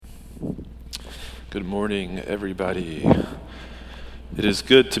Good morning, everybody. It is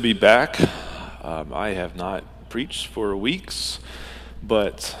good to be back. I have not preached for weeks,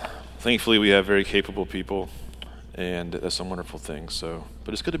 but thankfully we have very capable people, and that's a wonderful thing.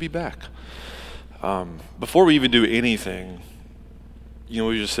 But it's good to be back. Before we even do anything, we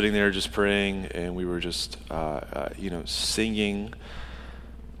were just sitting there just praying, and we were just, singing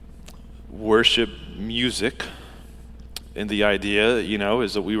worship music. And the idea,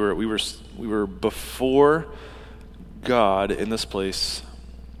 is that we were before God in this place,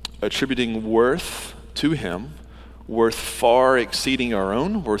 attributing worth to Him, worth far exceeding our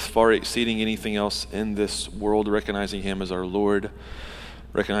own, worth far exceeding anything else in this world, recognizing Him as our Lord,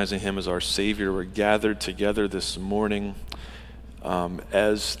 recognizing Him as our Savior. We're gathered together this morning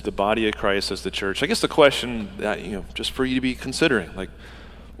as the body of Christ, as the church. I guess the question that, just for you to be considering,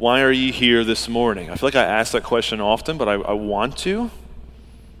 why are you here this morning? I feel like I ask that question often, but I want to,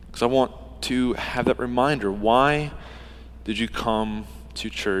 because I want to have that reminder. Why did you come to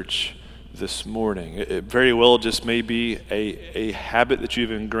church this morning? It very well just may be a habit that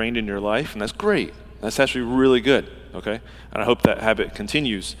you've ingrained in your life, and that's great. That's actually really good, okay? And I hope that habit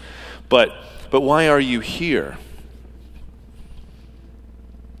continues. But why are you here?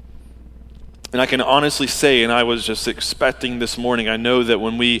 And I can honestly say, and I was just expecting this morning, I know that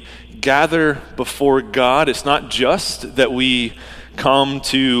when we gather before God, it's not just that we come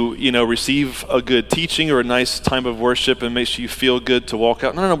to, receive a good teaching or a nice time of worship and makes you feel good to walk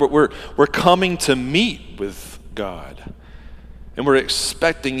out. No, but we're coming to meet with God. And we're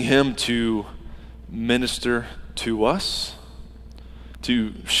expecting Him to minister to us,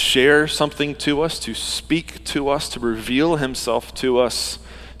 to share something to us, to speak to us, to reveal Himself to us,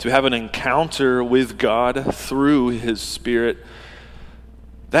 to have an encounter with God through His Spirit.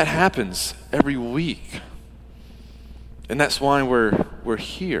 That happens every week. And that's why we're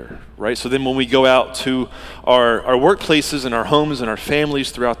here, right? So then when we go out to our workplaces and our homes and our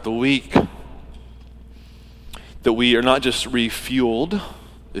families throughout the week, that we are not just refueled,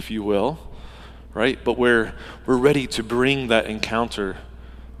 if you will, right? But we're ready to bring that encounter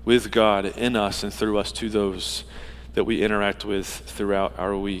with God in us and through us to those that we interact with throughout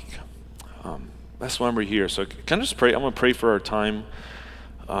our week. That's why we're here. So can I just pray? I'm going to pray for our time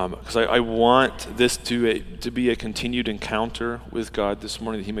because I want this to be a continued encounter with God this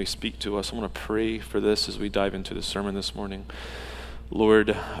morning, that He may speak to us. I want to pray for this as we dive into the sermon this morning.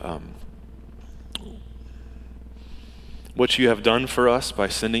 Lord, what You have done for us by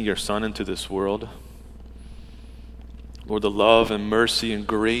sending Your Son into this world, Lord, the love and mercy and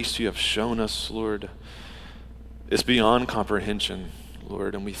grace You have shown us, Lord, it's beyond comprehension,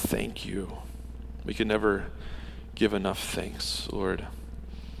 Lord, and we thank You. We can never give enough thanks, Lord.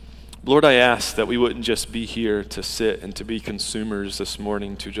 Lord, I ask that we wouldn't just be here to sit and to be consumers this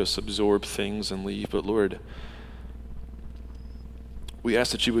morning, to just absorb things and leave, but Lord, we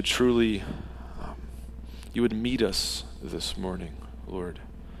ask that You would truly, You would meet us this morning, Lord.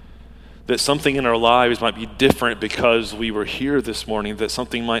 That something in our lives might be different because we were here this morning, that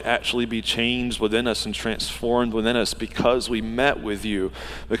something might actually be changed within us and transformed within us because we met with You.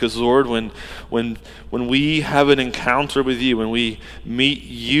 Because Lord, when we have an encounter with You, when we meet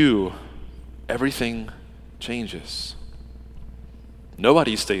You, everything changes.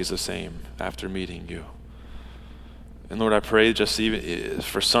 Nobody stays the same after meeting You. And Lord, I pray just even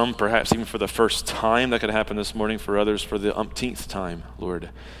for some, perhaps even for the first time, that could happen this morning, for others for the umpteenth time,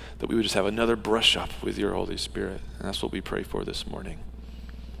 Lord, that we would just have another brush up with Your Holy Spirit. And that's what we pray for this morning.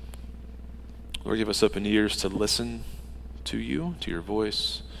 Lord, give us open ears to listen to You, to Your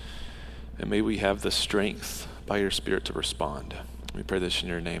voice, and may we have the strength by Your Spirit to respond. We pray this in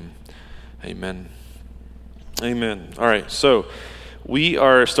Your name. Amen. Amen. All right, so we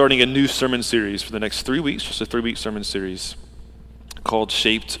are starting a new sermon series for the next 3 weeks, just a 3-week sermon series called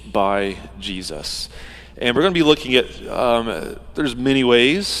Shaped by Jesus. And we're going to be looking at, there's many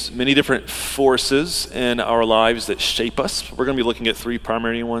ways, many different forces in our lives that shape us. We're going to be looking at 3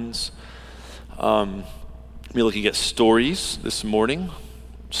 primary ones. We'll be looking at stories this morning,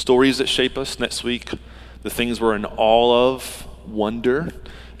 stories that shape us. Next week, the things we're in awe of, wonder.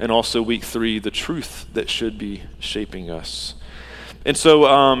 And also week 3, the truth that should be shaping us. And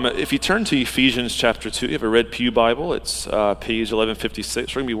so if you turn to Ephesians chapter 2, you have a Red Pew Bible, it's page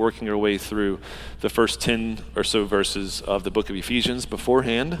 1156. We're going to be working our way through the first 10 or so verses of the book of Ephesians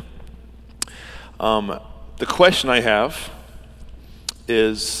beforehand. The question I have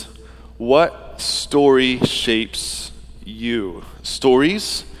is, what story shapes you?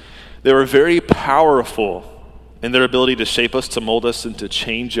 Stories, they are very powerful in their ability to shape us, to mold us, and to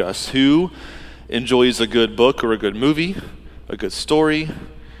change us. Who enjoys a good book or a good movie? A good story?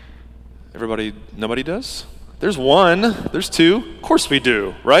 Nobody does? There's one, there's two. Of course we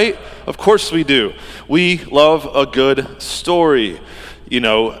do, right? Of course we do. We love a good story.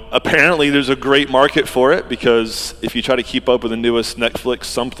 Apparently there's a great market for it, because if you try to keep up with the newest Netflix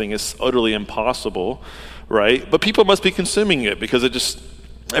something, it's utterly impossible, right? But people must be consuming it, because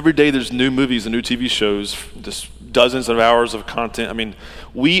every day there's new movies and new TV shows, just dozens of hours of content.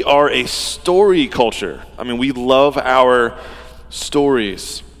 We are a story culture. We love our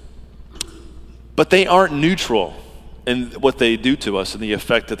stories. But they aren't neutral in what they do to us and the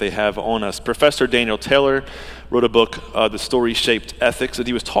effect that they have on us. Professor Daniel Taylor wrote a book, The Story-Shaped Ethics, that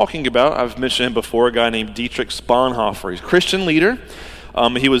he was talking about. I've mentioned him before, a guy named Dietrich Bonhoeffer. He's a Christian leader.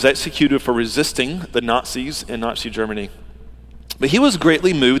 He was executed for resisting the Nazis in Nazi Germany. But he was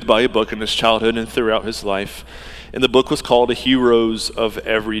greatly moved by a book in his childhood and throughout his life. And the book was called The Heroes of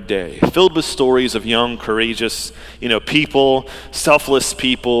Every Day, filled with stories of young, courageous, people, selfless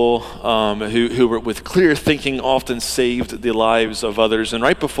people who were with clear thinking, often saved the lives of others. And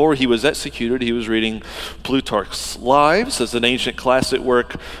right before he was executed, he was reading Plutarch's Lives as an ancient classic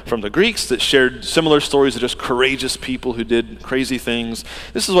work from the Greeks that shared similar stories of just courageous people who did crazy things.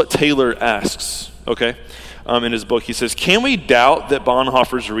 This is what Taylor asks, in his book. He says, can we doubt that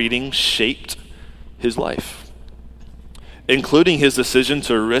Bonhoeffer's reading shaped his life, including his decision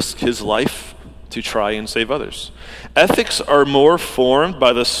to risk his life to try and save others? Ethics are more formed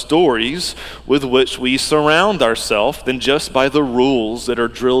by the stories with which we surround ourselves than just by the rules that are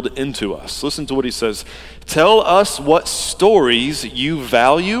drilled into us. Listen to what he says. Tell us what stories you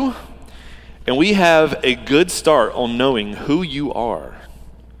value, and we have a good start on knowing who you are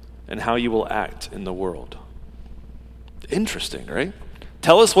and how you will act in the world. Interesting, right?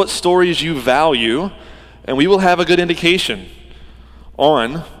 Tell us what stories you value, and we will have a good indication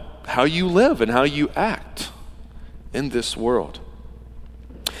on how you live and how you act in this world.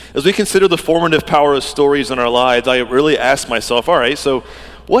 As we consider the formative power of stories in our lives, I really ask myself, all right, so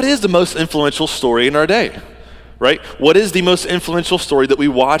what is the most influential story in our day, right? What is the most influential story that we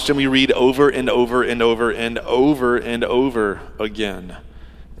watch and we read over and over and over and over and over again?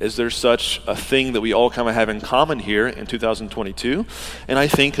 Is there such a thing that we all kind of have in common here in 2022? And I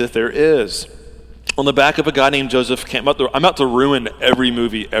think that there is. On the back of a guy named Joseph Campbell, I'm about to ruin every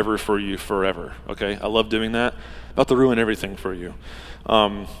movie ever for you forever, okay? I love doing that. About to ruin everything for you.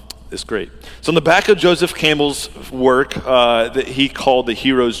 It's great. So on the back of Joseph Campbell's work that he called The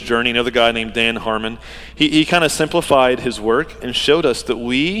Hero's Journey, another guy named Dan Harmon, he kind of simplified his work and showed us that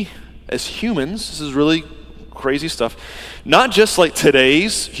we, as humans, this is really crazy stuff, not just like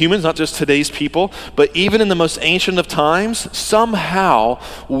today's humans, not just today's people, but even in the most ancient of times, somehow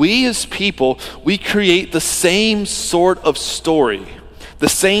we as people, we create the same sort of story, the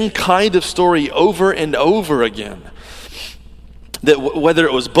same kind of story over and over again. That whether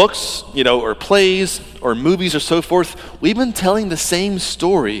it was books, or plays, or movies, or so forth, we've been telling the same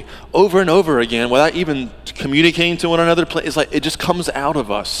story over and over again without even communicating to one another. It's like it just comes out of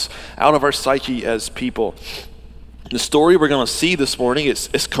us, out of our psyche as people. The story we're going to see this morning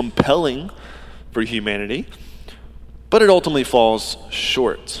is compelling for humanity, but it ultimately falls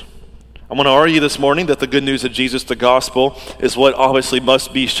short. I'm going to argue this morning that the good news of Jesus, the gospel, is what obviously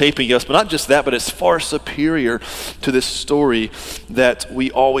must be shaping us, but not just that, but it's far superior to this story that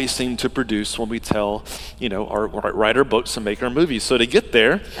we always seem to produce when we tell, write our books and make our movies. So to get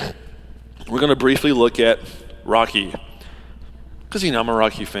there, we're going to briefly look at Rocky, because I'm a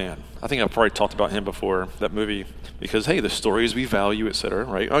Rocky fan. I think I've probably talked about him before, that movie, because, hey, the stories we value, etc.,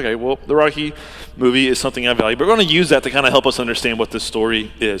 right? Okay, well, the Rocky movie is something I value, but we're going to use that to kind of help us understand what this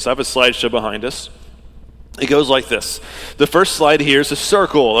story is. I have a slideshow behind us. It goes like this. The first slide here is a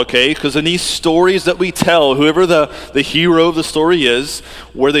circle, okay? Because in these stories that we tell, whoever the hero of the story is,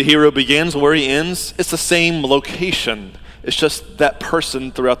 where the hero begins and where he ends, it's the same location. It's just that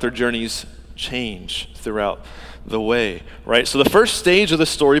person throughout their journeys change throughout the way, right? So the first stage of the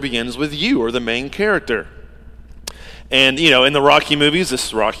story begins with you, or the main character. And, in the Rocky movies, this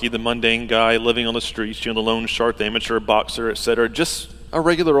is Rocky, the mundane guy living on the streets, the lone shark, the amateur boxer, etc. Just a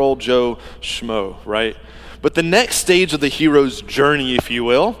regular old Joe Schmo, right? But the next stage of the hero's journey, if you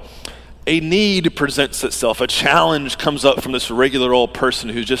will, a need presents itself. A challenge comes up from this regular old person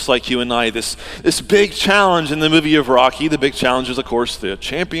who's just like you and I. This big challenge in the movie of Rocky. The big challenge is, of course, the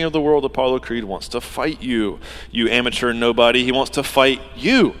champion of the world, Apollo Creed, wants to fight you. You amateur nobody. He wants to fight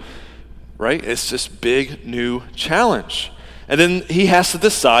you, right? It's this big new challenge. And then he has to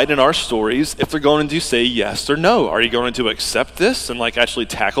decide in our stories if they're going to say yes or no. Are you going to accept this and actually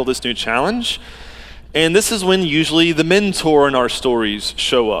tackle this new challenge? And this is when usually the mentor in our stories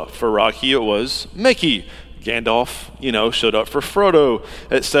show up. For Rocky, it was Mickey. Gandalf, showed up for Frodo,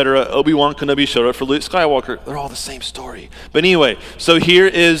 etc. Obi-Wan Kenobi showed up for Luke Skywalker. They're all the same story. But anyway, so here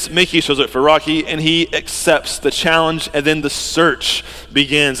is Mickey shows up for Rocky, and he accepts the challenge, and then the search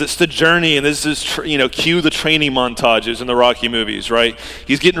begins. It's the journey, and this is, cue the training montages in the Rocky movies, right?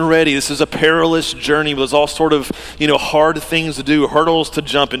 He's getting ready. This is a perilous journey. There's all sort of, hard things to do, hurdles to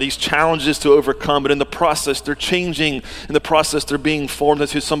jump, and these challenges to overcome. But in the process, they're changing. In the process, they're being formed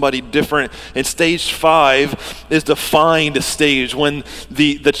into somebody different. And stage 5 is the find stage, when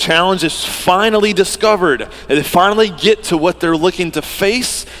the challenge is finally discovered, and they finally get to what they're looking to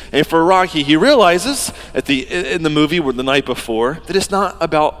face. And for Rocky, he realizes in the movie the night before that it's not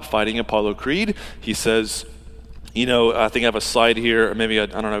about fighting Apollo Creed. He says, I think I have a slide here, or maybe I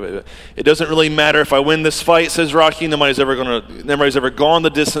don't know. It doesn't really matter if I win this fight, says Rocky. Nobody's ever gone the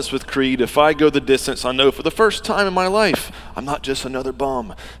distance with Creed. If I go the distance, I know for the first time in my life, I'm not just another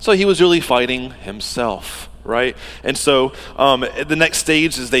bum. So he was really fighting himself, right? And so the next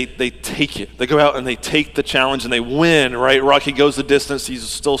stage is they take it. They go out and they take the challenge and they win, right? Rocky goes the distance. He's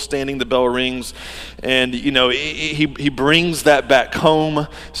still standing. The bell rings. And, he brings that back home.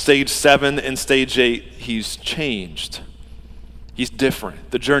 Stage 7 and stage 8, he's changed. He's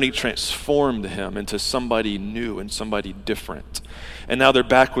different. The journey transformed him into somebody new and somebody different. And now they're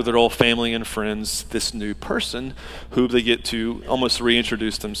back with their old family and friends, this new person who they get to almost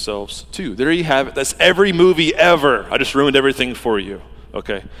reintroduce themselves to. There you have it. That's every movie ever. I just ruined everything for you,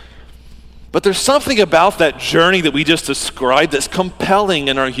 okay? But there's something about that journey that we just described that's compelling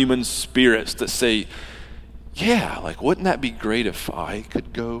in our human spirits that say, yeah, wouldn't that be great if I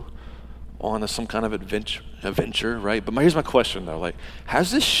could go on some kind of adventure, right? But here's my question, though.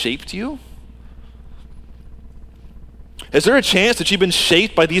 Has this shaped you? Is there a chance that you've been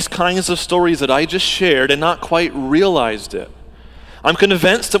shaped by these kinds of stories that I just shared and not quite realized it? I'm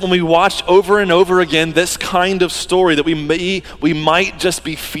convinced that when we watch over and over again this kind of story, that we might just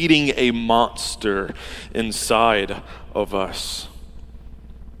be feeding a monster inside of us.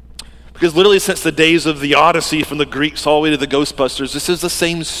 Because literally since the days of the Odyssey, from the Greeks all the way to the Ghostbusters, this is the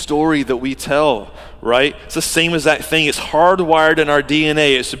same story that we tell, right? It's the same as that thing. It's hardwired in our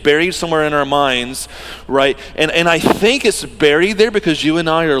DNA. It's buried somewhere in our minds, right? And I think it's buried there because you and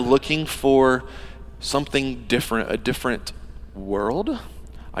I are looking for something different, a different world.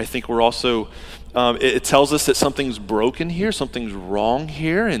 I think we're also, it tells us that something's broken here, something's wrong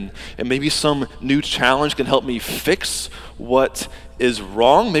here, and maybe some new challenge can help me fix what is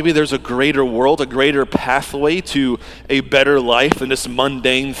wrong. Maybe there's a greater world, a greater pathway to a better life than this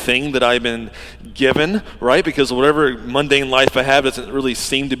mundane thing that I've been given, right? Because whatever mundane life I have doesn't really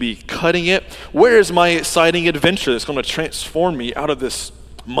seem to be cutting it. Where is my exciting adventure that's going to transform me out of this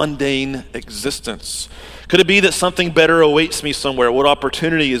mundane existence? Could it be that something better awaits me somewhere? What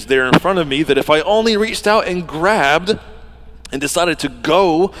opportunity is there in front of me that if I only reached out and grabbed and decided to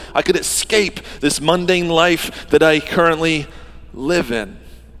go, I could escape this mundane life that I currently live in?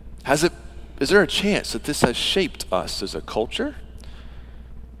 Is there a chance that this has shaped us as a culture?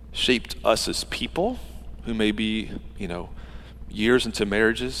 Shaped us as people who may be, years into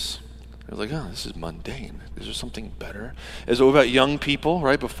marriages? They're like, oh, this is mundane. Is there something better? What about young people,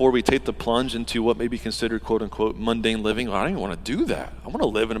 right? Before we take the plunge into what may be considered, quote unquote, mundane living, I don't even want to do that. I want to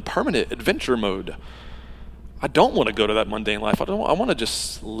live in a permanent adventure mode. I don't want to go to that mundane life. I want to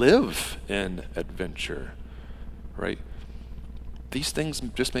just live in adventure, right? These things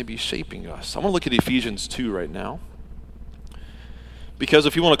just may be shaping us. I want to look at Ephesians 2 right now. Because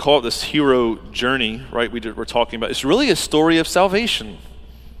if you want to call it this hero journey, right, we're talking about, it's really a story of salvation.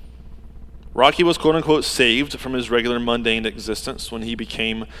 Rocky was, quote unquote, saved from his regular mundane existence when he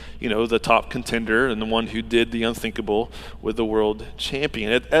became, the top contender and the one who did the unthinkable with the world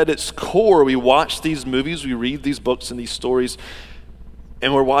champion. At its core, we watch these movies, we read these books and these stories,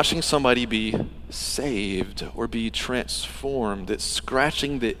 and we're watching somebody be saved or be transformed. It's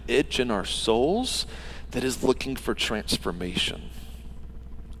scratching the itch in our souls that is looking for transformation,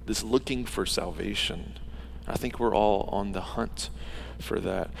 that's looking for salvation. I think we're all on the hunt for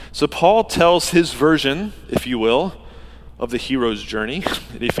that. So Paul tells his version, if you will, of the hero's journey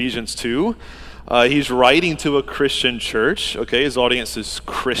in Ephesians 2. He's writing to a Christian church. Okay, his audience is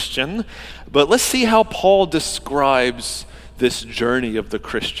Christian. But let's see how Paul describes this journey of the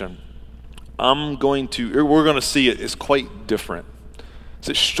Christian. We're going to see it is quite different. It's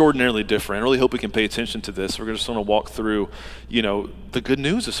extraordinarily different. I really hope we can pay attention to this. We're just going to walk through, the good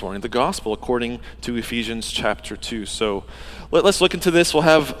news this morning, the gospel according to Ephesians chapter 2. So let's look into this. We'll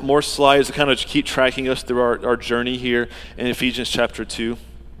have more slides to kind of keep tracking us through our journey here in Ephesians chapter 2.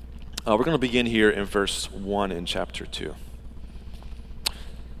 We're going to begin here in verse 1 in chapter 2.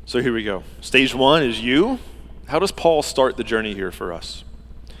 So here we go. Stage 1 is you. How does Paul start the journey here for us?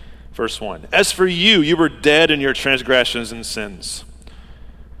 Verse 1, as for you, you were dead in your transgressions and sins.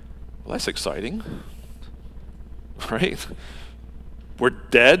 Well, that's exciting, right? We're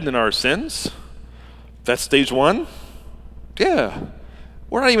dead in our sins? That's stage one? Yeah.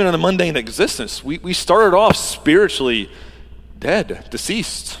 We're not even in a mundane existence. We started off spiritually dead,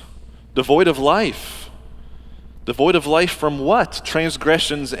 deceased, devoid of life. Devoid of life from what?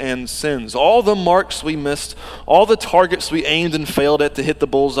 Transgressions and sins. All the marks we missed, all the targets we aimed and failed at to hit the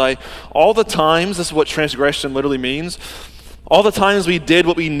bullseye, all the times, this is what transgression literally means, all the times we did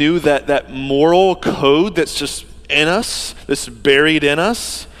what we knew, that moral code that's just in us, that's buried in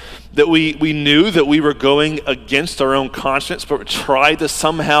us, that we knew that we were going against our own conscience, but we tried to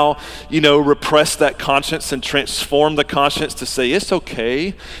somehow, repress that conscience and transform the conscience to say, it's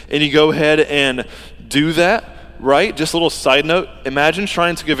okay, and you go ahead and do that. Right? Just a little side note. Imagine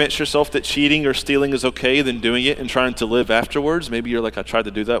trying to convince yourself that cheating or stealing is okay, then doing it and trying to live afterwards. Maybe you're like, I tried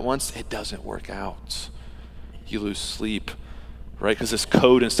to do that once. It doesn't work out. You lose sleep, right? Because this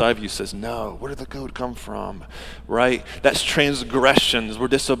code inside of you says, no. Where did the code come from? Right? That's transgressions. We're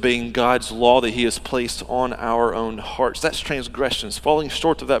disobeying God's law that he has placed on our own hearts. That's transgressions, falling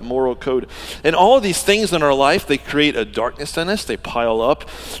short of that moral code. And all of these things in our life, they create a darkness in us. They pile up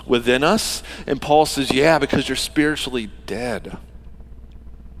within us. And Paul says, yeah, because you're spiritually dead.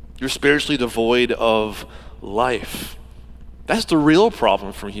 You're spiritually devoid of life. That's the real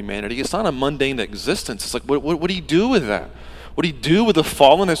problem for humanity. It's not a mundane existence. It's like, what do you do with that? What do you do with the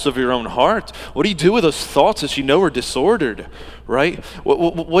fallenness of your own heart? What do you do with those thoughts that you know are disordered, right?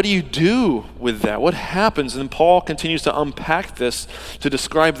 What do you do with that? What happens? And Paul continues to unpack this to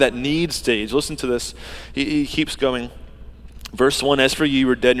describe that need stage. Listen to this. He keeps going. Verse 1, as for you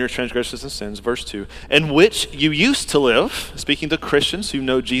were dead in your transgressions and sins. Verse 2, in which you used to live, speaking to Christians who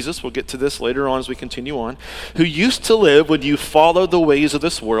know Jesus, we'll get to this later on as we continue on, who used to live when you followed the ways of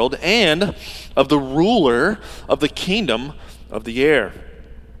this world and of the ruler of the kingdom of the air,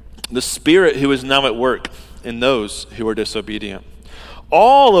 the spirit who is now at work in those who are disobedient.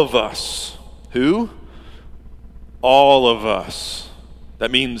 All of us, who? All of us.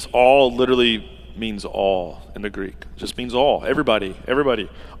 That means all literally means all in the Greek. It just means all, everybody.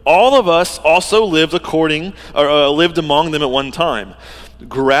 All of us also lived lived among them at one time,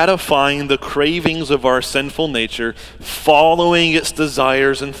 gratifying the cravings of our sinful nature, following its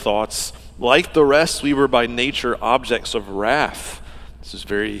desires and thoughts. Like the rest, we were by nature objects of wrath. This is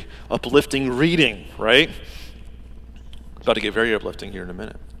very uplifting reading, right? About to get very uplifting here in a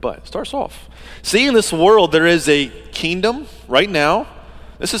minute. But it starts off. See, in this world, there is a kingdom right now.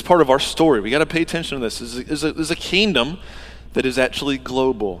 This is part of our story. We got to pay attention to this. There's a kingdom that is actually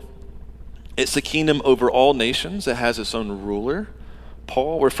global. It's a kingdom over all nations. It has its own ruler.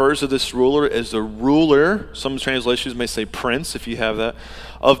 Paul refers to this ruler as the ruler, some translations may say prince, if you have that,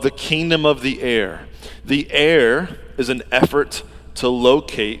 of the kingdom of the air. The air is an effort to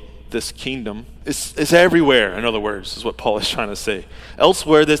locate this kingdom. It's everywhere, in other words, is what Paul is trying to say.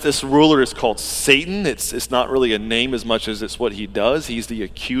 Elsewhere, this ruler is called Satan. It's not really a name as much as it's what he does. He's the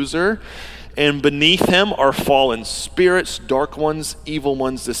accuser. And beneath him are fallen spirits, dark ones, evil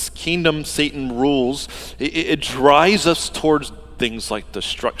ones. This kingdom Satan rules. It drives us towards things like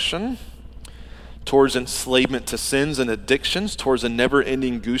destruction, towards enslavement to sins and addictions, towards a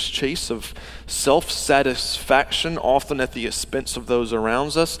never-ending goose chase of self-satisfaction, often at the expense of those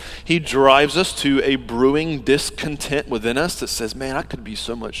around us. He drives us to a brewing discontent within us that says, man, I could be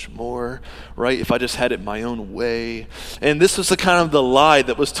so much more, right, if I just had it my own way. And this is the kind of the lie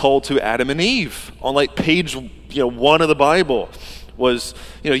that was told to Adam and Eve on like page 1 of the Bible was,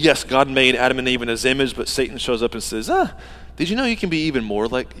 yes, God made Adam and Eve in his image, but Satan shows up and says, did you know you can be more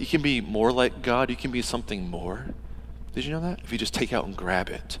like God? You can be something more. Did you know that? If you just take out and grab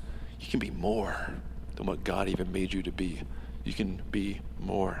it, you can be more than what God even made you to be. You can be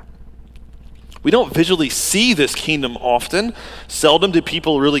more. We don't visually see this kingdom often. Seldom do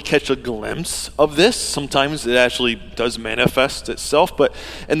people really catch a glimpse of this. Sometimes it actually does manifest itself, but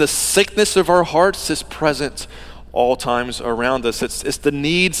in the sickness of our hearts is present all times around us. It's the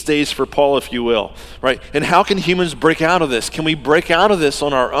need stage for Paul, if you will, right? And how can humans break out of this? Can we break out of this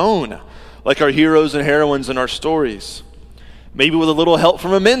on our own, like our heroes and heroines in our stories? Maybe with a little help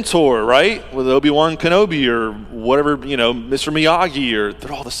from a mentor, right? With Obi-Wan Kenobi or whatever, Mr. Miyagi, or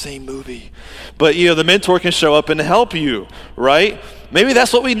they're all the same movie. But, the mentor can show up and help you, right? Maybe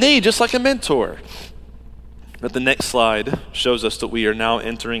that's what we need, just like a mentor. But the next slide shows us that we are now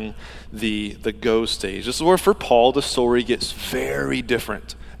entering the go stage. This is where for Paul the story gets very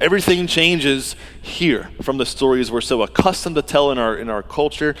different. Everything changes here from the stories we're so accustomed to tell in our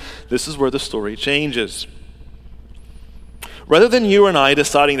culture. This is where the story changes. Rather than you and I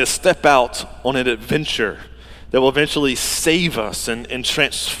deciding to step out on an adventure that will eventually save us and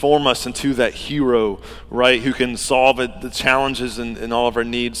transform us into that hero, right, who can solve the challenges and all of our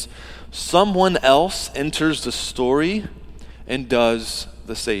needs, someone else enters the story and does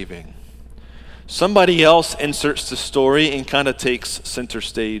the saving. Somebody else inserts the story and kind of takes center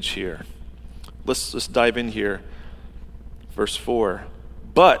stage here. Let's dive in here. Verse 4.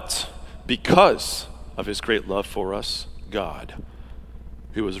 But because of his great love for us, God,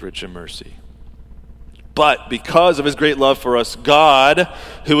 who is rich in mercy. But because of his great love for us, God,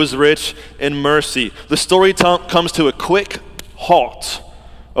 who is rich in mercy. The story comes to a quick halt.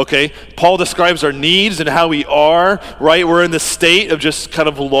 Okay, Paul describes our needs and how we are, right? We're in the state of just kind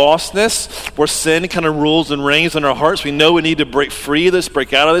of lostness, where sin kind of rules and reigns in our hearts. We know we need to break free of this,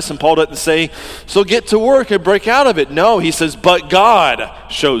 break out of this. And Paul doesn't say, so get to work and break out of it. No, he says, but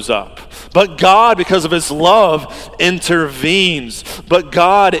God shows up. But God, because of his love, intervenes. But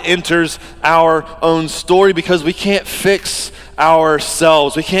God enters our own story because we can't fix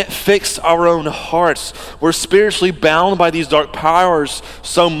ourselves. We can't fix our own hearts. We're spiritually bound by these dark powers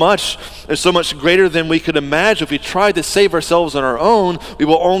so much, and so much greater than we could imagine. If we tried to save ourselves on our own, we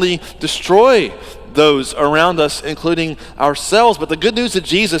will only destroy those around us, including ourselves. But the good news of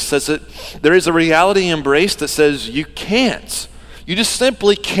Jesus says that there is a reality embraced that says you can't. You just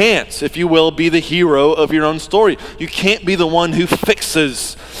simply can't, if you will, be the hero of your own story. You can't be the one who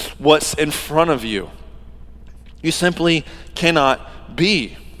fixes what's in front of you. You simply cannot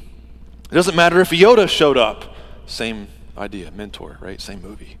be. It doesn't matter if Yoda showed up. Same idea, Mentor, right? Same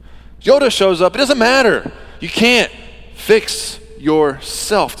movie. Yoda shows up. It doesn't matter. You can't fix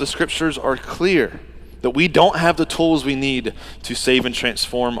yourself. The scriptures are clear that we don't have the tools we need to save and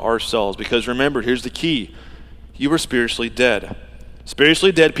transform ourselves. Because remember, here's the key. You were spiritually dead.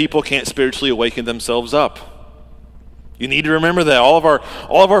 Spiritually dead people can't spiritually awaken themselves up. You need to remember that. All of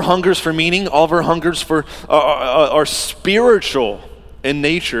our hungers for meaning, all of our hungers for are spiritual in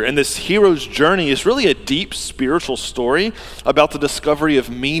nature. And this hero's journey is really a deep spiritual story about the discovery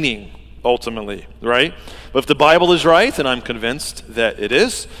of meaning, ultimately, right? But if the Bible is right, and I'm convinced that it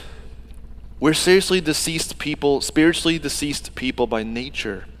is, we're spiritually deceased people by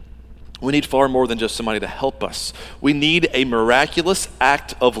nature. We need far more than just somebody to help us. We need a miraculous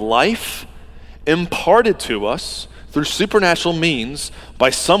act of life imparted to us through supernatural means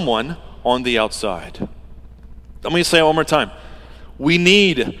by someone on the outside. Let me say it one more time. We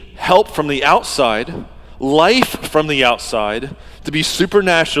need help from the outside, life from the outside, to be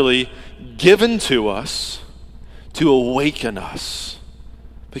supernaturally given to us to awaken us,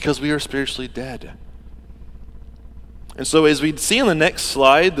 because we are spiritually dead. And so as we see on the next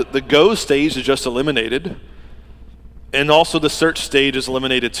slide, the go stage is just eliminated, and also the search stage is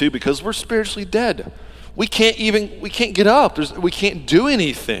eliminated too, because we're spiritually dead. We can't get up. We can't do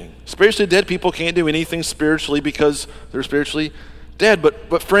anything. Spiritually dead people can't do anything spiritually because they're spiritually dead.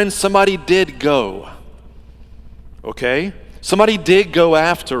 But friends, somebody did go. Okay? Somebody did go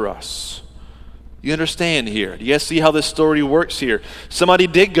after us. You understand here? Do you guys see how this story works here? Somebody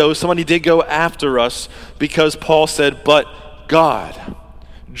did go after us, because Paul said, but God,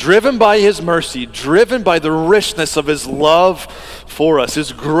 driven by his mercy, driven by the richness of his love for us,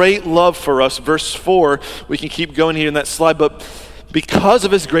 his great love for us. Verse 4, we can keep going here in that slide, but because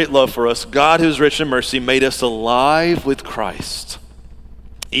of his great love for us, God, who is rich in mercy, made us alive with Christ,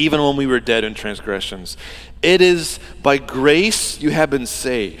 even when we were dead in transgressions. It is by grace you have been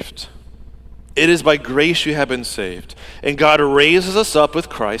saved. It is by grace you have been saved. And God raises us up with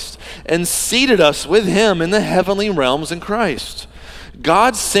Christ and seated us with him in the heavenly realms in Christ.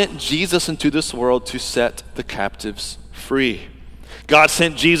 God sent Jesus into this world to set the captives free. God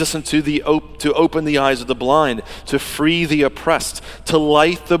sent Jesus to open the eyes of the blind, to free the oppressed, to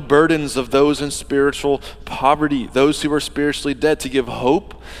light the burdens of those in spiritual poverty, those who are spiritually dead, to give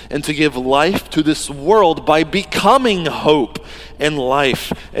hope and to give life to this world by becoming hope and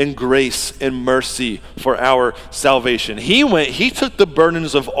life and grace and mercy for our salvation. He took the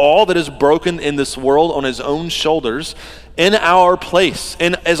burdens of all that is broken in this world on his own shoulders in our place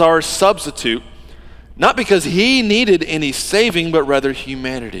and as our substitute, not because he needed any saving, but rather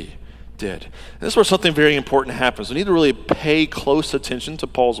humanity did. And this is where something very important happens. We need to really pay close attention to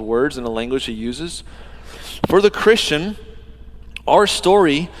Paul's words and the language he uses. For the Christian, our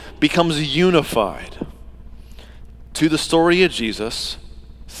story becomes unified to the story of Jesus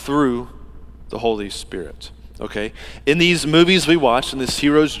through the Holy Spirit. Okay? In these movies we watch, in this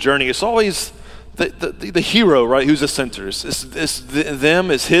hero's journey, it's always the hero, right, who's the center.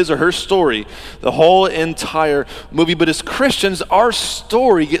 It's his or her story, the whole entire movie. But as Christians, our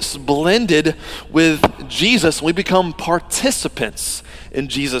story gets blended with Jesus, and we become participants in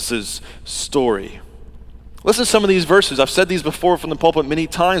Jesus' story. Listen to some of these verses. I've said these before from the pulpit many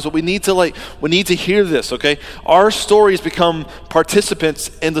times, but we need to hear this, okay? Our stories become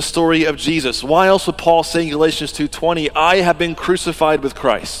participants in the story of Jesus. Why else would Paul say in Galatians 2:20, I have been crucified with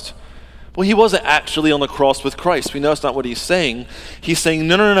Christ? Well, he wasn't actually on the cross with Christ. We know that's not what he's saying. He's saying,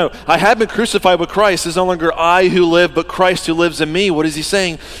 no. I have been crucified with Christ. It's no longer I who live, but Christ who lives in me. What is he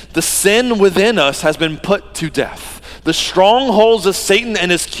saying? The sin within us has been put to death. The strongholds of Satan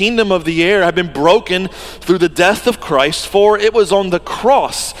and his kingdom of the air have been broken through the death of Christ, for it was on the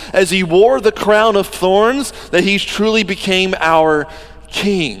cross, as he wore the crown of thorns, that he truly became our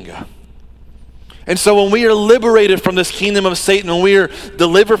king. And so when we are liberated from this kingdom of Satan, when we are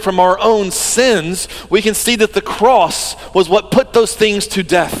delivered from our own sins, we can see that the cross was what put those things to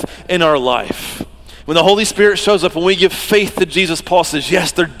death in our life. When the Holy Spirit shows up, when we give faith to Jesus, Paul says,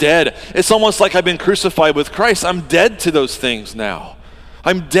 yes, they're dead. It's almost like I've been crucified with Christ. I'm dead to those things now.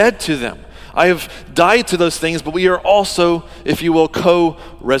 I'm dead to them. I have died to those things, but we are also, if you will,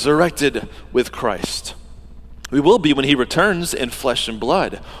 co-resurrected with Christ. We will be when he returns in flesh and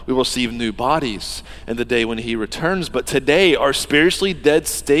blood. We will receive new bodies in the day when he returns. But today, our spiritually dead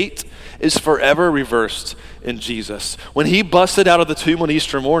state is forever reversed in Jesus. When he busted out of the tomb on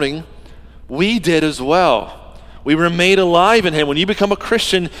Easter morning, we did as well. We were made alive in him. When you become a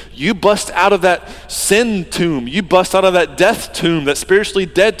Christian, you bust out of that sin tomb. You bust out of that death tomb, that spiritually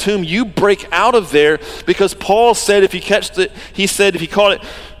dead tomb. You break out of there because Paul said, if you caught it,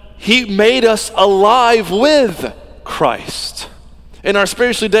 he made us alive with Christ. In our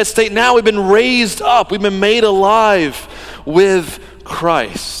spiritually dead state, now we've been raised up. We've been made alive with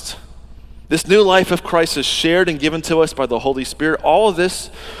Christ. This new life of Christ is shared and given to us by the Holy Spirit. All of this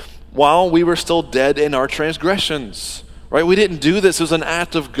while we were still dead in our transgressions. Right? We didn't do this. It was an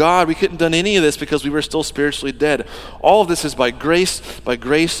act of God. We couldn't have done any of this because we were still spiritually dead. All of this is by grace. By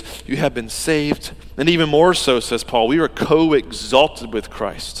grace, you have been saved. And even more so, says Paul, we were co-exalted with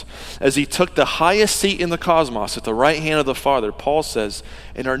Christ. As he took the highest seat in the cosmos at the right hand of the Father, Paul says,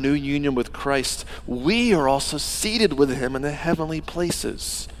 in our new union with Christ, we are also seated with him in the heavenly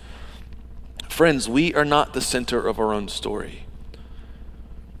places. Friends, we are not the center of our own story.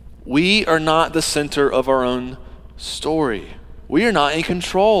 We are not the center of our own story. We are not in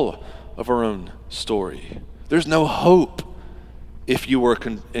control of our own story. There's no hope if you were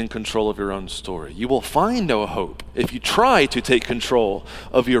in control of your own story. You will find no hope if you try to take control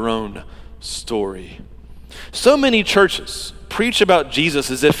of your own story. So many churches preach about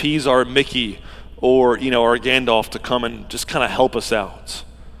Jesus as if he's our Mickey or, our Gandalf to come and just kind of help us out.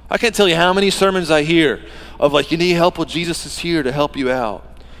 I can't tell you how many sermons I hear of you need help, well, Jesus is here to help you out.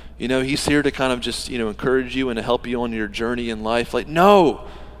 He's here to kind of just, encourage you and to help you on your journey in life. No,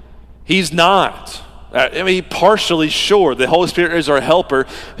 he's not. Partially, sure, the Holy Spirit is our helper.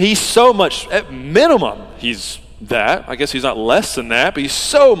 He's so much, at minimum, he's that. I guess he's not less than that, but he's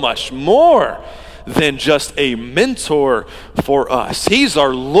so much more than just a mentor for us. He's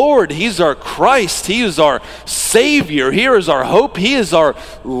our Lord. He's our Christ. He is our Savior. He is our hope. He is our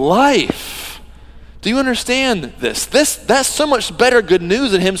life. Do you understand this? That's so much better good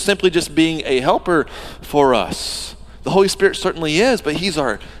news than him simply just being a helper for us. The Holy Spirit certainly is, but he's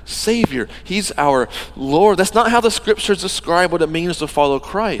our Savior. He's our Lord. That's not how the scriptures describe what it means to follow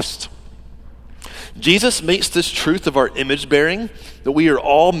Christ. Jesus makes this truth of our image bearing, that we are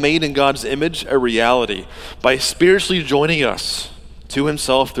all made in God's image, a reality by spiritually joining us to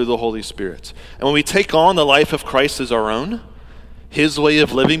himself through the Holy Spirit. And when we take on the life of Christ as our own, his way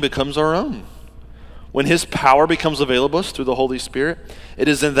of living becomes our own. When his power becomes available through the Holy Spirit, it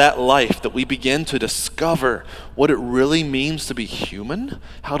is in that life that we begin to discover what it really means to be human,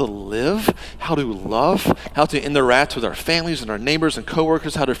 how to live, how to love, how to interact with our families and our neighbors and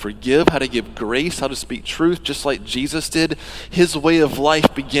coworkers, how to forgive, how to give grace, how to speak truth, just like Jesus did. His way of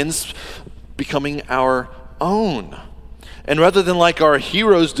life begins becoming our own. And rather than like our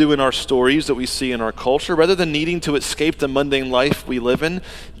heroes do in our stories that we see in our culture, rather than needing to escape the mundane life we live in,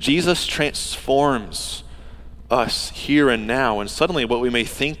 Jesus transforms us here and now. And suddenly what we may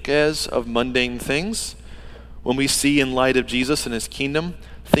think as of mundane things, when we see in light of Jesus and his kingdom,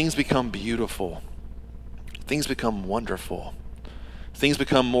 things become beautiful. Things become wonderful. Things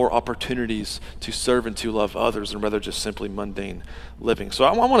become more opportunities to serve and to love others and rather just simply mundane living. So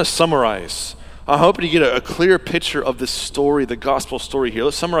I want to summarize. I hope you get a clear picture of this story, the gospel story here.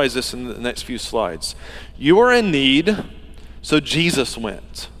 Let's summarize this in the next few slides. You are in need, so Jesus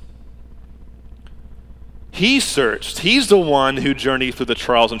went. He searched. He's the one who journeyed through the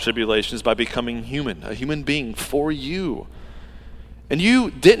trials and tribulations by becoming human, a human being for you. And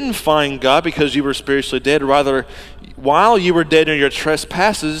you didn't find God because you were spiritually dead. Rather, while you were dead in your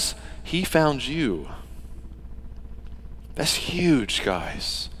trespasses, he found you. That's huge,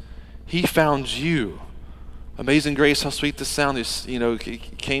 guys. He found you. Amazing grace, how sweet the sound is. He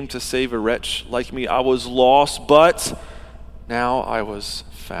came to save a wretch like me. I was lost, but now I was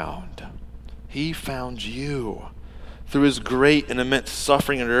found. He found you. Through his great and immense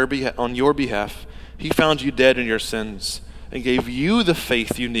suffering on your behalf, he found you dead in your sins and gave you the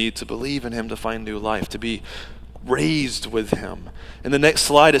faith you need to believe in him, to find new life, to be raised with him. In the next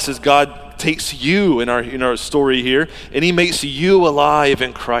slide, it says God takes you in our story here, and he makes you alive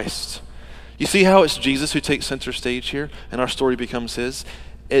in Christ. You see how it's Jesus who takes center stage here, and our story becomes his?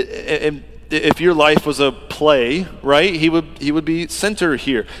 If your life was a play, right, he would be center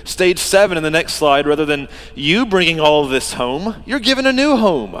here. Stage 7 in the next slide, rather than you bringing all of this home, you're given a new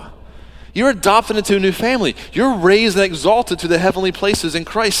home. You're adopted into a new family. You're raised and exalted to the heavenly places in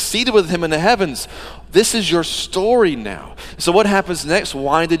Christ, seated with him in the heavens. This is your story now. So what happens next?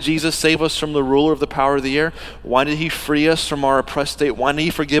 Why did Jesus save us from the ruler of the power of the air? Why did he free us from our oppressed state? Why did he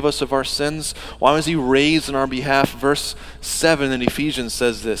forgive us of our sins? Why was he raised on our behalf? Verse 7 in Ephesians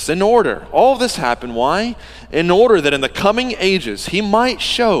says this. In order, all of this happened. Why? In order that in the coming ages he might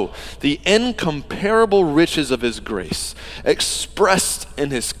show the incomparable riches of his grace, expressed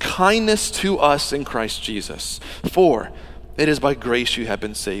in his kindness to us in Christ Jesus. For it is by grace you have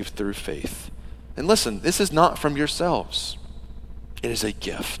been saved through faith. And listen, this is not from yourselves. It is a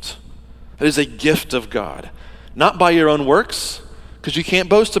gift. It is a gift of God. Not by your own works, because you can't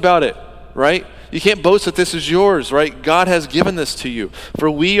boast about it, right? You can't boast that this is yours, right? God has given this to you. For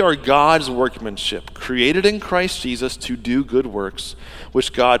we are God's workmanship, created in Christ Jesus to do good works,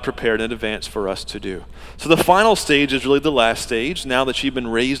 which God prepared in advance for us to do. So the final stage is really the last stage. Now that you've been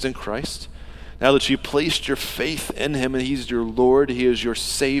raised in Christ, now that you placed your faith in him and he's your Lord, he is your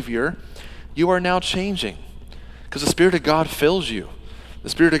Savior, you are now changing, because the Spirit of God fills you. The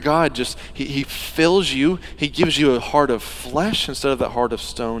Spirit of God he fills you. He gives you a heart of flesh instead of that heart of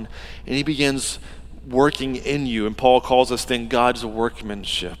stone, and he begins working in you. And Paul calls this thing God's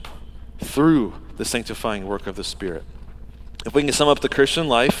workmanship through the sanctifying work of the Spirit. If we can sum up the Christian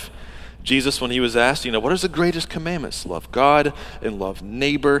life, Jesus, when he was asked, what is the greatest commandments? Love God and love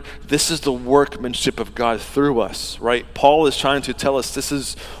neighbor. This is the workmanship of God through us, right? Paul is trying to tell us this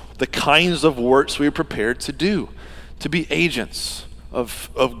is the kinds of works we are prepared to do, to be agents of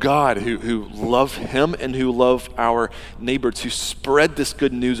God who love him and who love our neighbor, to spread this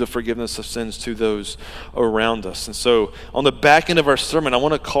good news of forgiveness of sins to those around us. And so on the back end of our sermon, I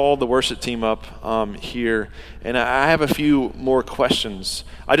want to call the worship team up here, and I have a few more questions.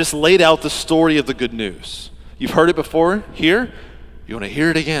 I just laid out the story of the good news. You've heard it before here. You want to hear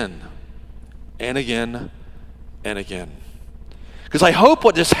it again and again and again. Because I hope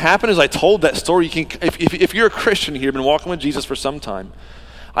what just happened as I told that story, you can, if you're a Christian here, been walking with Jesus for some time,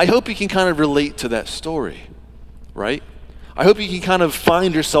 I hope you can kind of relate to that story, right? I hope you can kind of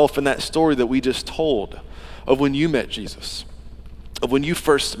find yourself in that story that we just told of when you met Jesus, of when you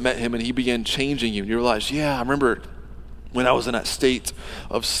first met him and he began changing you, and you realized, yeah, I remember when I was in that state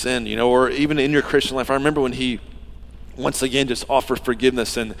of sin, or even in your Christian life, I remember when he once again just offer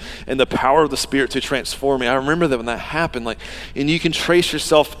forgiveness and the power of the Spirit to transform me. I remember that when that happened, and you can trace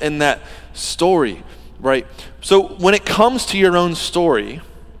yourself in that story, right? So when it comes to your own story,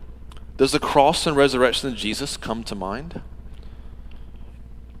 does the cross and resurrection of Jesus come to mind?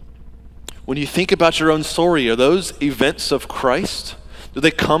 When you think about your own story, are those events of Christ, do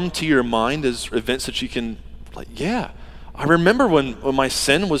they come to your mind as events that you can, yeah, I remember when my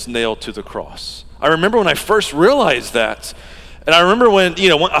sin was nailed to the cross. I remember when I first realized that. And I remember when,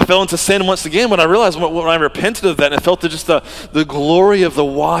 when I fell into sin once again, when I realized when I repented of that, and I felt just the glory of the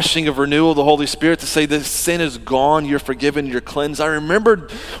washing of renewal of the Holy Spirit to say this sin is gone, you're forgiven, you're cleansed. I remembered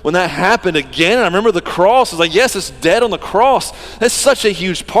when that happened again, and I remember the cross. I was like, yes, it's dead on the cross. That's such a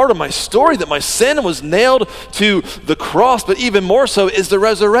huge part of my story, that my sin was nailed to the cross. But even more so is the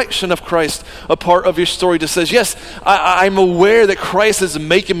resurrection of Christ a part of your story that says, yes, I'm aware that Christ is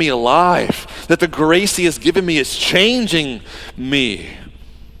making me alive, that the grace he has given me is changing me.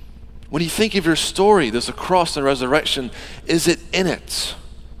 When you think of your story, there's a cross and resurrection. Is it in it?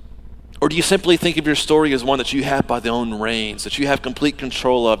 Or do you simply think of your story as one that you have by the own reins, that you have complete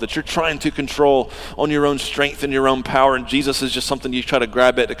control of, that you're trying to control on your own strength and your own power, and Jesus is just something you try to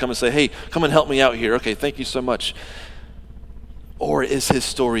grab at to come and say, hey, come and help me out here. Okay, thank you so much. Or is his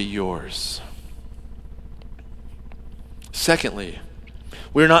story yours? Secondly,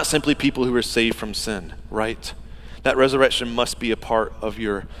 We're not simply people who are saved from sin, right? That resurrection must be a part of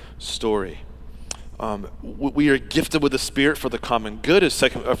your story. We are gifted with the Spirit for the common good, as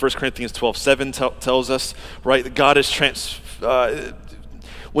 1 Corinthians 12:7 tells us, right? That God is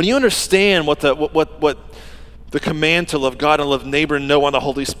when you understand what the command to love God and love neighbor and know why the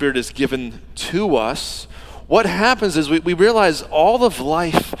Holy Spirit is given to us, what happens is we realize all of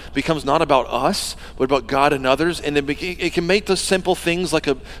life becomes not about us, but about God and others, and it can make those simple things like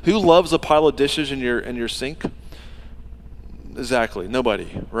who loves a pile of dishes in your sink? Exactly,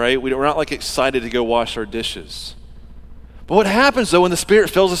 nobody, right? We're not like excited to go wash our dishes. But what happens though when the Spirit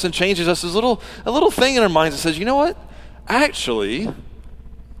fills us and changes us is a little thing in our minds that says, you know what? Actually,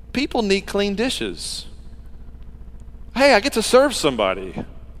 people need clean dishes. Hey, I get to serve somebody.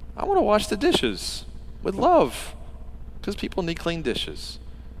 I want to wash the dishes with love because people need clean dishes.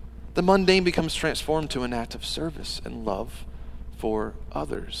 The mundane becomes transformed to an act of service and love for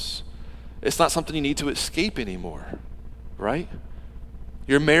others. It's not something you need to escape anymore, right?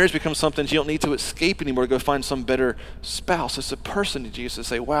 Your marriage becomes something you don't need to escape anymore to go find some better spouse. It's a person to Jesus to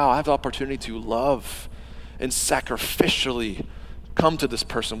say, wow, I have the opportunity to love and sacrificially come to this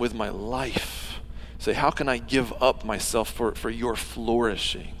person with my life. Say, how can I give up myself for your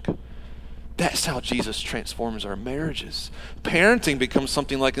flourishing? That's how Jesus transforms our marriages. Parenting becomes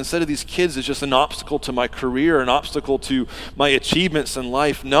something like, instead of these kids as just an obstacle to my career, an obstacle to my achievements in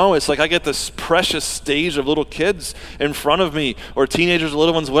life. No, it's like I get this precious stage of little kids in front of me, or teenagers,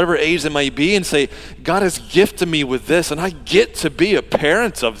 little ones, whatever age they might be, and say, God has gifted me with this, and I get to be a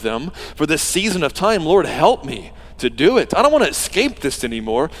parent of them for this season of time. Lord, help me to do it. I don't want to escape this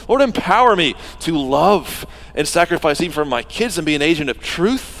anymore. Lord, empower me to love and sacrifice even for my kids and be an agent of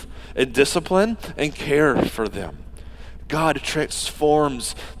truth and discipline and care for them. God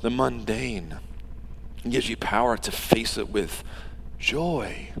transforms the mundane and gives you power to face it with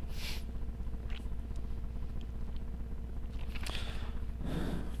joy.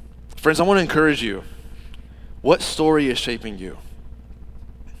 Friends, I want to encourage you. What story is shaping you?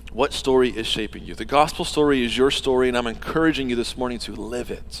 What story is shaping you? The gospel story is your story, and I'm encouraging you this morning to live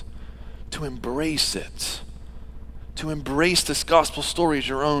it, to embrace it. To embrace this gospel story as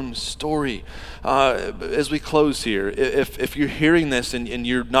your own story. As we close here, if you're hearing this and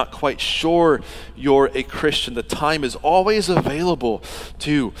you're not quite sure you're a Christian, the time is always available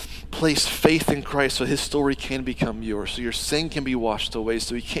to place faith in Christ so his story can become yours, so your sin can be washed away,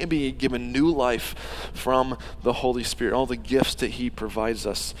 so he can be given new life from the Holy Spirit, all the gifts that he provides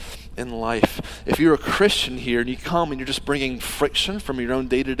us in life. If you're a Christian here and you come and you're just bringing friction from your own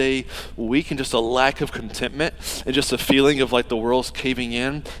day-to-day week and just a lack of contentment and just a feeling of like the world's caving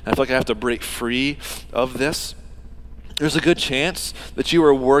in, and I feel like I have to break free of this, there's a good chance that you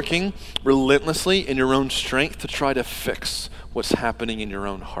are working relentlessly in your own strength to try to fix what's happening in your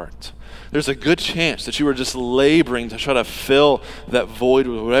own heart. There's a good chance that you are just laboring to try to fill that void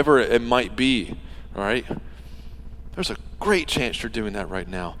with whatever it might be, all right? There's a great chance you're doing that right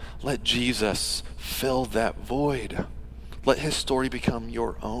now. Let Jesus fill that void. Let his story become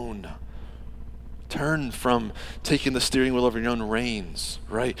your own. Turn from taking the steering wheel over your own reins,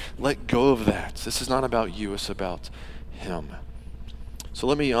 right? Let go of that. This is not about you, it's about him. So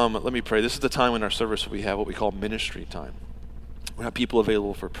let me pray. This is the time in our service we have what we call ministry time. We have people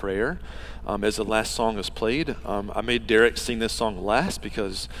available for prayer. As the last song is played, I made Derek sing this song last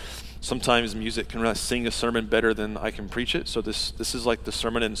because sometimes music can really sing a sermon better than I can preach it. So this is like the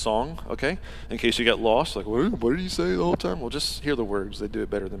sermon in song, okay? In case you get lost, like, what did he say the whole time? Well, just hear the words. They do it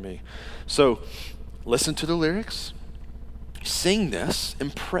better than me. So listen to the lyrics, sing this,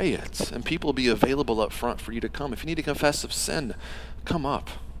 and pray it. And people will be available up front for you to come. If you need to confess of sin, come up.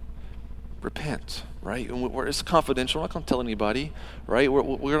 Repent, right? And it's confidential. We're not going to tell anybody, right?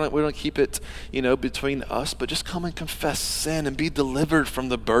 We're going to keep it, between us. But just come and confess sin and be delivered from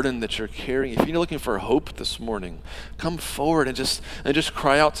the burden that you're carrying. If you're looking for hope this morning, come forward and just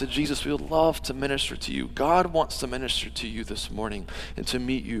cry out to Jesus. We would love to minister to you. God wants to minister to you this morning and to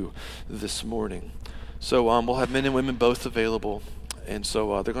meet you this morning. So we'll have men and women both available. And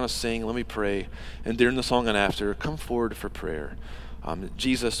so they're going to sing. Let me pray. And during the song and after, come forward for prayer.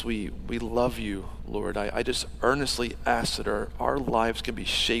 Jesus, we love you, Lord. I just earnestly ask that our lives can be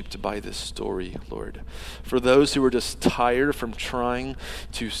shaped by this story, Lord. For those who are just tired from trying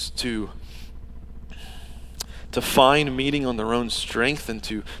to find meaning on their own strength and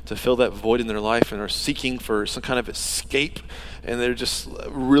to fill that void in their life and are seeking for some kind of escape, and they're just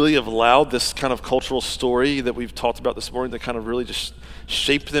really have allowed this kind of cultural story that we've talked about this morning that kind of really just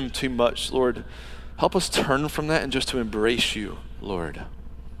shaped them too much, Lord. Help us turn from that and just to embrace you, Lord.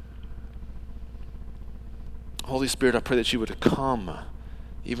 Holy Spirit, I pray that you would come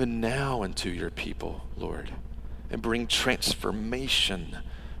even now into your people, Lord, and bring transformation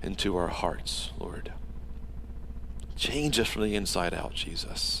into our hearts, Lord. Change us from the inside out,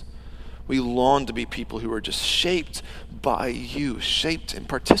 Jesus. We long to be people who are just shaped by you, shaped and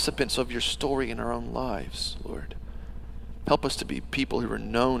participants of your story in our own lives, Lord. Help us to be people who are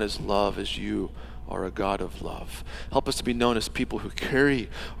known as love, as you are a God of love. Help us to be known as people who carry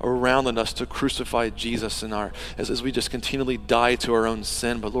around in us to crucify Jesus in as we just continually die to our own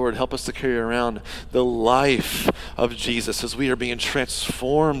sin. But Lord, help us to carry around the life of Jesus as we are being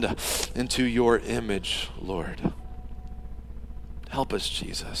transformed into your image, Lord. Help us,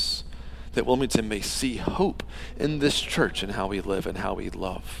 Jesus, that Wilmington may see hope in this church and how we live and how we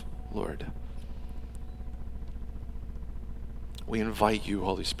love, Lord. We invite you,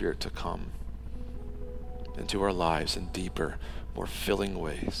 Holy Spirit, to come into our lives in deeper, more filling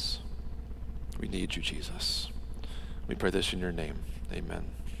ways. We need you, Jesus. We pray this in your name. Amen.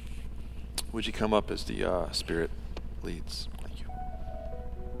 Would you come up as the Spirit leads? Thank you.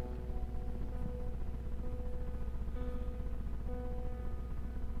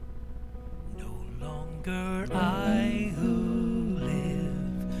 No longer I who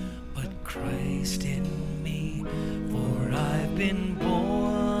live, but Christ in me, for I've been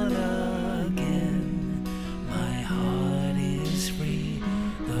born again. My heart is free,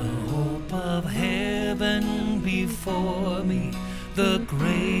 the hope of heaven before me, the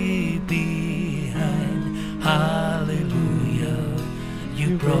grave behind. Hallelujah,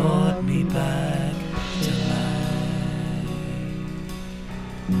 you brought me back to life.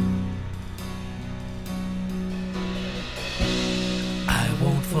 I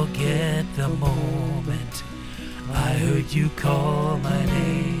won't forget the moment I heard you call my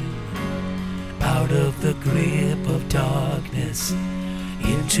name, out of the grip of darkness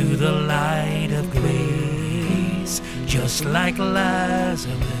into the light of grace. Just like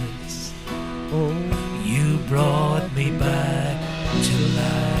Lazarus, oh, you brought me back to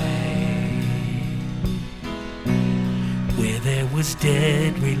life. Where there was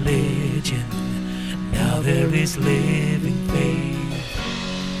dead religion, now there is living faith.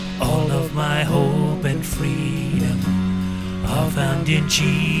 All of my hope and freedom are found in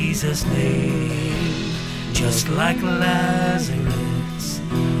Jesus' name. Just like Lazarus,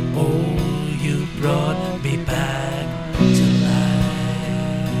 oh, you brought me back to life.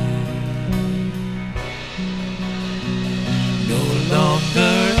 No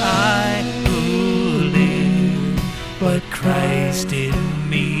longer I who live, but Christ in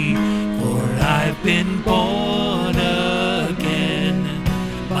me, for I've been born again.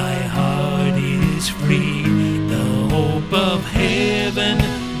 My heart is free, the hope of heaven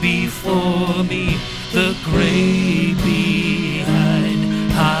before me, the grave behind.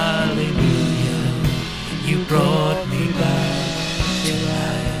 Hallelujah, you brought me back to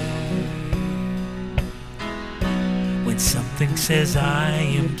life. When something says I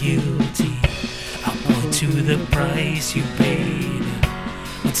am guilty, I'll point to the price you paid.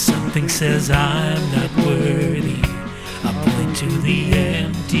 When something says I'm not worthy, I'll point to the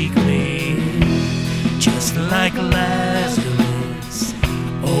empty grave. Just like Lazarus,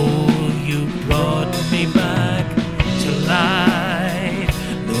 oh, you brought me back to life.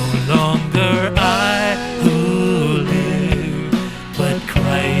 No longer I who live, but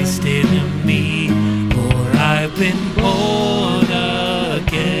Christ in me, for I've been born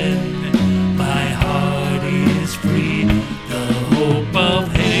again. My heart is free, the hope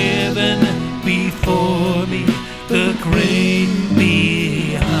of heaven before me, the grave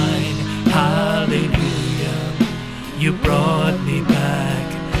behind. Hallelujah, you brought me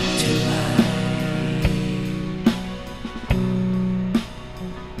back to life.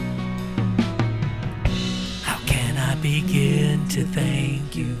 How can I begin to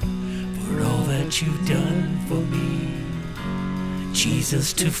thank you for all that you've done for me?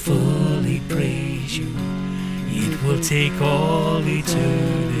 Jesus, to fully praise you, it will take all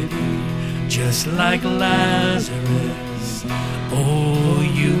eternity. Just like Lazarus, oh,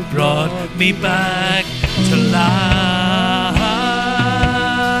 you brought me back to life.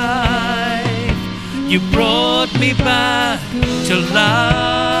 You brought me back to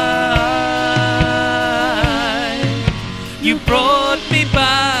life. You brought me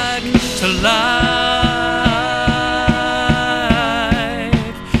back to life.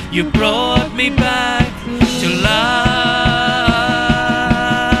 You brought me back to life.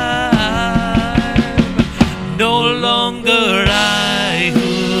 No longer I who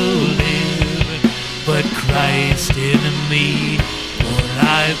live, but Christ in me, for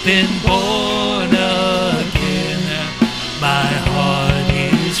I've been born again. My heart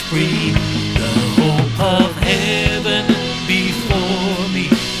is free, the hope of heaven before me,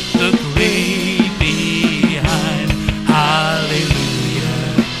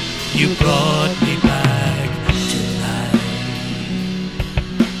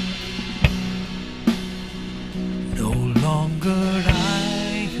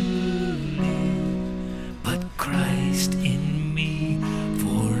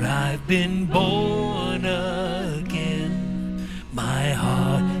 been born again. My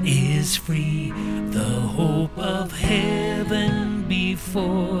heart is free, the hope of heaven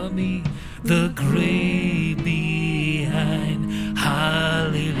before me, the grace